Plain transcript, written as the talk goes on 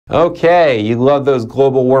Okay, you love those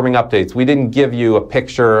global warming updates. We didn't give you a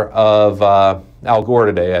picture of Al Gore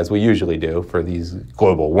today, as we usually do for these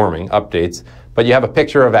global warming updates, but you have a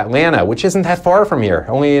picture of Atlanta, which isn't that far from here,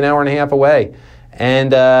 only an hour and a half away.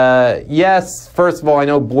 And yes, first of all, I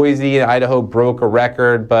know Boise, Idaho broke a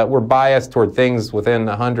record, but we're biased toward things within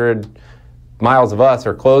 100 miles of us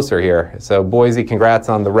or closer here. So Boise, congrats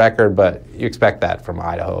on the record, but you expect that from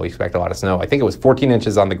Idaho. You expect a lot of snow. I think it was 14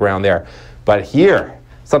 inches on the ground there. But here,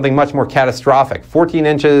 something much more catastrophic. 14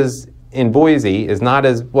 inches in Boise is not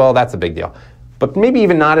as, well, that's a big deal. But maybe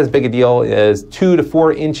even not as big a deal as 2 to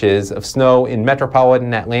 4 inches of snow in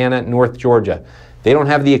metropolitan Atlanta, North Georgia. They don't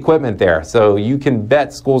have the equipment there, so you can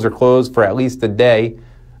bet schools are closed for at least a day.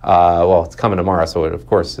 Well, it's coming tomorrow, so it, of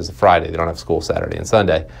course, is a Friday. They don't have school Saturday and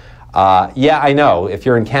Sunday. Yeah, I know. If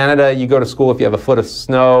you're in Canada, you go to school if you have a foot of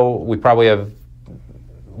snow. We probably have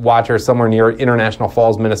watchers somewhere near International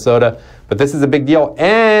Falls, Minnesota. But this is a big deal.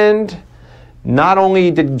 And not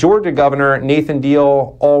only did Georgia Governor Nathan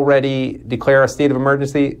Deal already declare a state of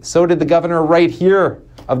emergency, so did the governor right here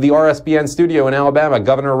of the RSBN studio in Alabama,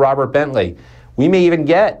 Governor Robert Bentley. We may even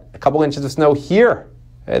get a couple inches of snow here.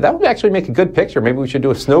 That would actually make a good picture. Maybe we should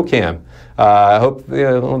do a snow cam. I hope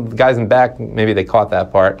the guys in back, maybe they caught that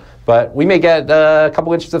part. But we may get a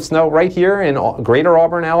couple inches of snow right here in greater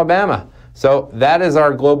Auburn, Alabama. So that is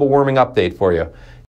our global warming update for you.